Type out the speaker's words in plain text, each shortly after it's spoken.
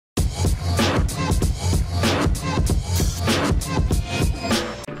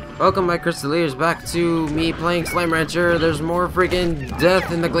Welcome, my Crystaliers, back to me playing Slime Rancher. There's more freaking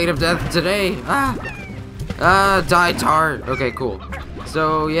death in the Glade of Death today. Die, tar. Okay, cool.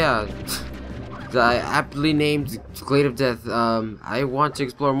 So, yeah. I aptly named Glade of Death. I want to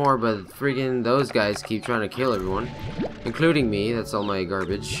explore more, but freaking those guys keep trying to kill everyone. Including me. That's all my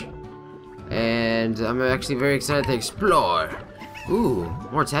garbage. And I'm actually very excited to explore. Ooh,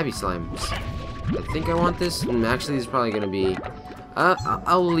 more tabby slimes. I think I want this. Actually, it's probably going to be...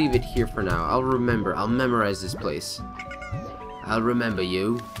 I'll leave it here for now. I'll remember. I'll memorize this place. I'll remember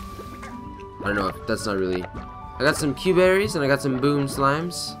you. I don't know if that's not really... I got some Q-berries and I got some boom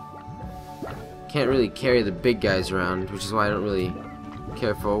slimes. Can't really carry the big guys around, which is why I don't really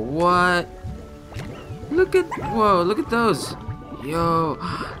care for... What? Look at... Whoa, look at those. Yo,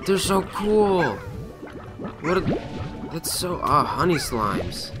 they're so cool. What a... That's so... Oh, honey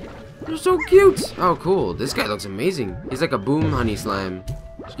slimes. They're so cute! Oh, cool. This guy looks amazing. He's like a boom honey slime.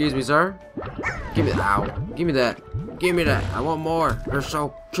 Excuse me, sir? Give me that. Ow. Give me that. Give me that. I want more. They're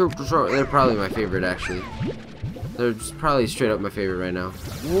so cute. They're probably my favorite, actually. They're just probably straight up my favorite right now.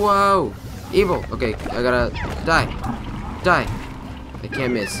 Whoa! Evil. Okay, I gotta die. Die. I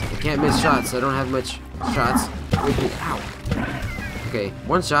can't miss. I can't miss shots. I don't have much shots. Ow. Okay,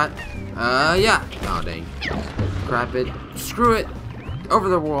 one shot. Yeah. Oh, dang. Crap it. Screw it. Over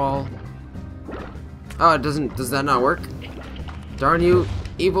the wall. Oh, it doesn't. Does that not work? Darn you,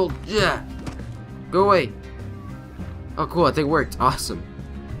 evil. Yeah. Go away. Oh, cool. I think it worked. Awesome.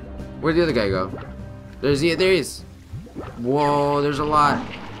 Where'd the other guy go? There he is. Whoa, there's a lot.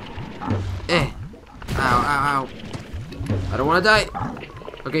 Ow, ow, ow. I don't want to die.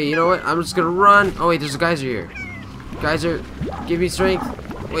 Okay, you know what? I'm just gonna run. Oh wait, there's a geyser here. Geyser, give me strength.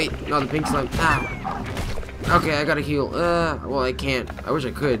 Wait, no, the pink slime. Ow. Okay, I gotta heal. Well, I can't. I wish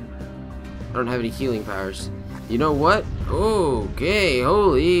I could. I don't have any healing powers. You know what? Okay,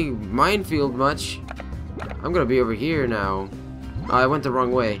 holy minefield much. I'm gonna be over here now. Oh, I went the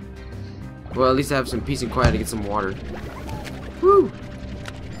wrong way. Well, at least I have some peace and quiet to get some water. Woo!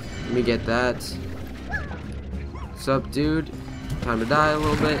 Let me get that. What's up, dude? Time to die a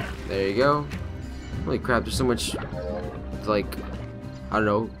little bit. There you go. Holy crap, there's so much, like, I don't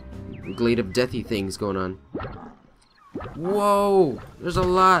know, Glade of Deathy things going on. Whoa! There's a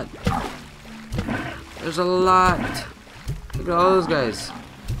lot. There's a lot. Look at all those guys.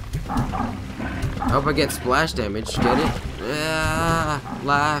 I hope I get splash damage. Get it?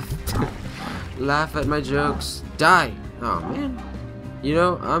 Laugh. Laugh at my jokes. Die. Oh, man. You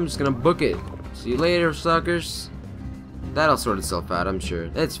know, I'm just gonna book it. See you later, suckers. That'll sort itself out, I'm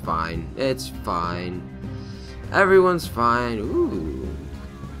sure. It's fine. It's fine. Everyone's fine. Ooh.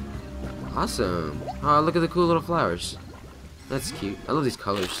 Awesome. Oh, look at the cool little flowers. That's cute. I love these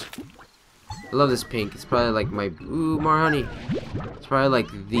colors. I love this pink. It's probably like my... Ooh, more honey. It's probably like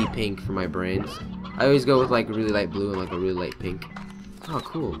the pink for my brains. I always go with like a really light blue and like a really light pink. Oh,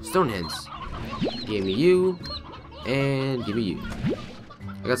 cool. Stoneheads. Give me you. And give me you.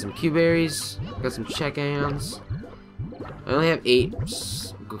 I got some Q-berries. I got some check-ins. I only have 8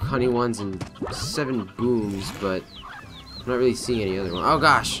 honey ones and 7 booms, but I'm not really seeing any other one. Oh,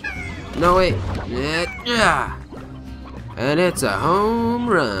 gosh. No, wait. Yeah. And it's a home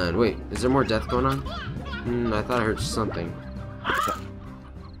run. Wait, is there more death going on? I thought I heard something.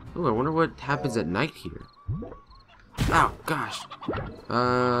 Oh, I wonder what happens at night here. Ow, gosh.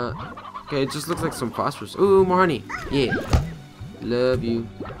 Okay, it just looks like some phosphorus. Ooh, more honey. Yeah. Love you.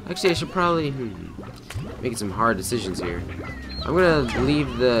 Actually, I should probably making some hard decisions here. I'm gonna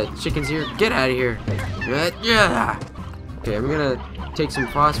leave the chickens here. Get out of here. Yeah. Okay, I'm gonna take some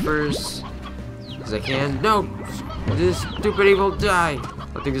phosphorus because I can. No, this stupid evil die.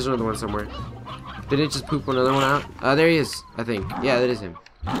 I think there's another one somewhere. Did it just poop another one out? There he is. I think. Yeah, that is him.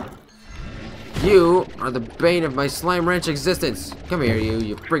 You are the bane of my slime ranch existence. Come here,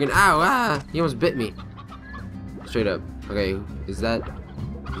 you friggin' ow! He almost bit me. Straight up. Okay, is that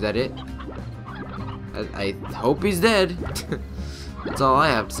it? I hope he's dead. That's all I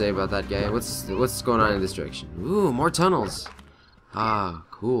have to say about that guy. What's going on in this direction? Ooh, more tunnels. Ah,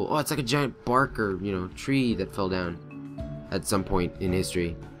 cool. Oh, it's like a giant bark or, you know, tree that fell down at some point in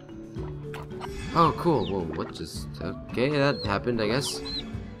history. Oh, cool. Whoa, what just... Okay, that happened, I guess.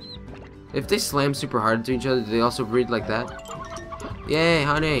 If they slam super hard into each other, do they also breed like that? Yay,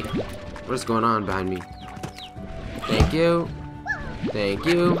 honey. What is going on behind me? Thank you. Thank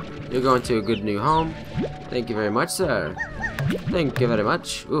you. You're going to a good new home. Thank you very much, sir. Thank you very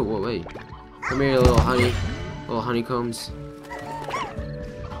much. Ooh, whoa, wait. Come here, little honey. Little honeycombs.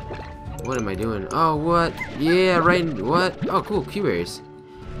 What am I doing? Oh, what? Yeah, right. What? Oh, cool. Q-berries.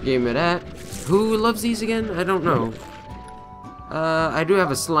 Give me that. Who loves these again? I don't know. I do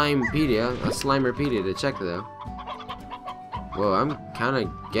have a Slimerpedia to check though. Whoa, I'm kind of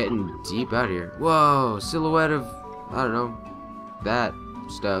getting deep out here. Whoa, silhouette of, I don't know, that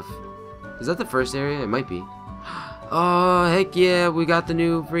stuff. Is that the first area? It might be. Oh, heck yeah, we got the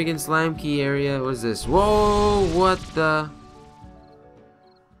new freaking slime key area. What is this? Whoa, what the?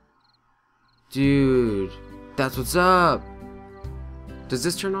 Dude, that's what's up. Does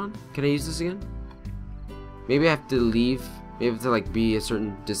this turn on? Can I use this again? Maybe I have to leave. Maybe I have to like be a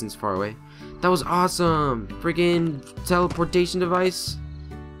certain distance far away. That was awesome. Freaking teleportation device.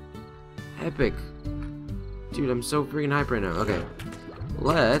 Epic. Dude, I'm so freaking hype right now. Okay.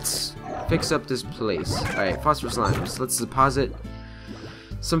 Let's fix up this place. Alright, phosphor slimes. Let's deposit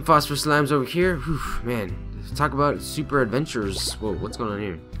some phosphor slimes over here. Whew, man. Talk about super adventures. Whoa, what's going on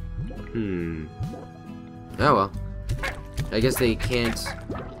here? Oh well. I guess they can't.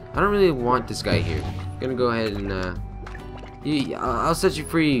 I don't really want this guy here. I'm gonna go ahead and I'll set you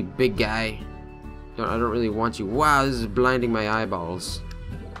free, big guy. I don't really want you. Wow, this is blinding my eyeballs.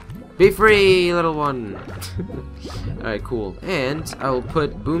 Be free, little one. Alright, cool. And I will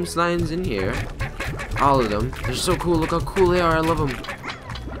put boom slimes in here. All of them. They're so cool. Look how cool they are. I love them.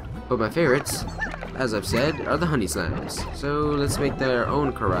 But my favorites, as I've said, are the honey slimes. So let's make their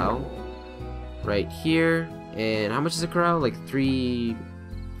own corral. Right here. And how much is a corral? Like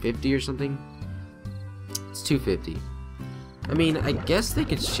 $3.50 or something? It's $2.50. I mean, I guess they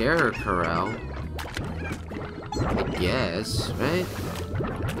could share a corral. I guess, right?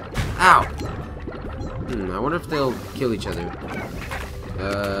 Ow! I wonder if they'll kill each other.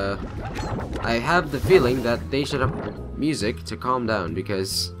 I have the feeling that they should have music to calm down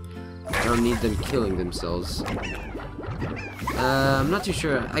because I don't need them killing themselves. I'm not too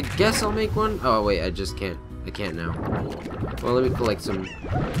sure. I guess I'll make one. Oh wait, I just can't. I can't now. Well, let me collect some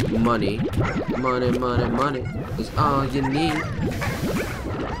money. Money is all you need.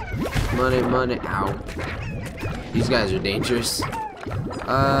 Money. Ow. These guys are dangerous.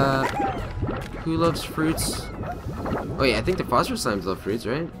 Who loves fruits? Oh yeah, I think the phosphor slimes love fruits,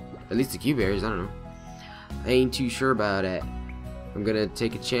 right? At least the Q berries, I don't know. I ain't too sure about it. I'm gonna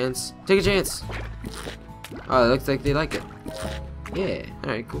take a chance. Take a chance! Oh, it looks like they like it. Yeah,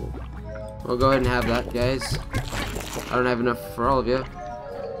 alright, cool. We'll go ahead and have that, guys. I don't have enough for all of you.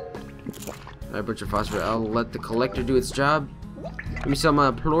 Alright, butcher phosphor. I'll let the collector do its job. Let me sell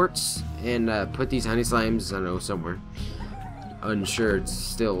my plorts and put these honey slimes, I don't know, somewhere. Unsure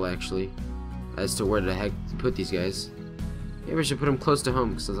still, actually, as to where the heck to put these guys. Maybe I should put them close to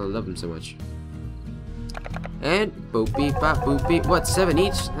home because I love them so much. And boop beep bop boop beep. What, 7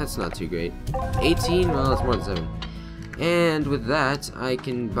 each? That's not too great. 18? Well, that's more than 7. And with that, I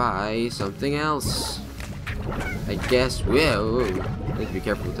can buy something else. I guess. Whoa. I need to be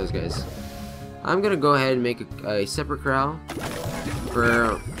careful with those guys. I'm gonna go ahead and make a separate corral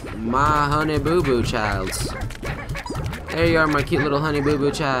for my honey boo boo childs. There you are, my cute little honey boo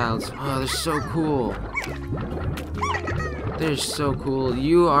boo childs. Oh, they're so cool. They're so cool.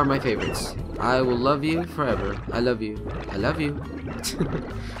 You are my favorites. I will love you forever. I love you. I love you.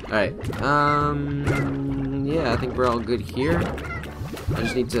 Alright. Yeah, I think we're all good here. I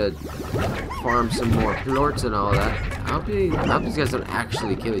just need to farm some more plorts and all that. I hope these guys don't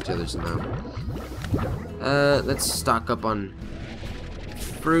actually kill each other somehow. Let's stock up on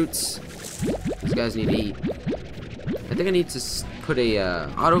fruits. These guys need to eat. I think I need to put a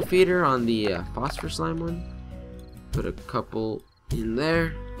auto feeder on the phosphor slime one. Put a couple in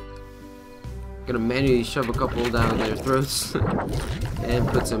there. Gonna manually shove a couple down their throats and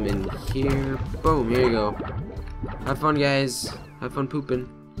put some in here. Boom, here you go. Have fun, guys. Have fun pooping.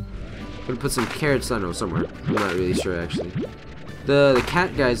 Gonna put some carrots, I don't know, somewhere. I'm not really sure, actually. The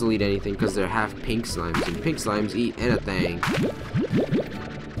cat guys will eat anything because they're half pink slimes, and pink slimes eat anything.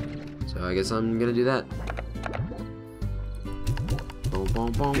 So I guess I'm gonna do that. Boom,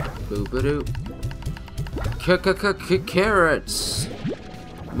 boom, boom. Boop-a-doo. Carrots.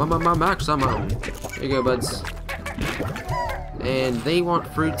 Maximum. There you go, buds. And they want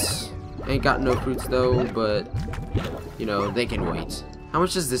fruits. Ain't got no fruits though, but you know, they can wait. How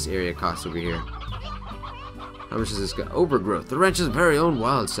much does this area cost over here? How much does this got? Overgrowth. The ranch's very own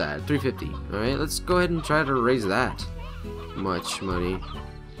wild side. $3.50. Alright, let's go ahead and try to raise that much money.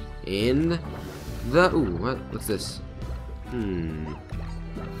 In the ooh, what's this?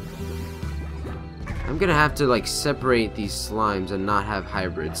 I'm gonna have to like separate these slimes and not have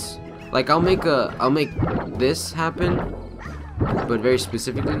hybrids. Like I'll make this happen, but very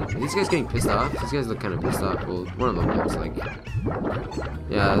specifically. Are these guys getting pissed off? These guys look kind of pissed off. Well, one of them looks like.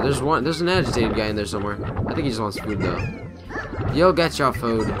 Yeah, there's an agitated guy in there somewhere. I think he just wants food though. You'll get your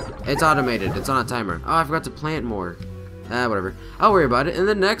food. It's automated. It's on a timer. Oh, I forgot to plant more. Whatever. I'll worry about it in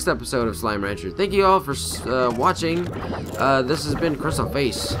the next episode of Slime Rancher. Thank you all for watching. This has been Crystal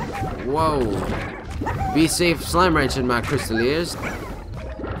Face. Whoa. Be safe, Slime Rancher, my crystaliers.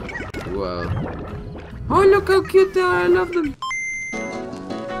 Whoa. Oh, look how cute they are. I love them.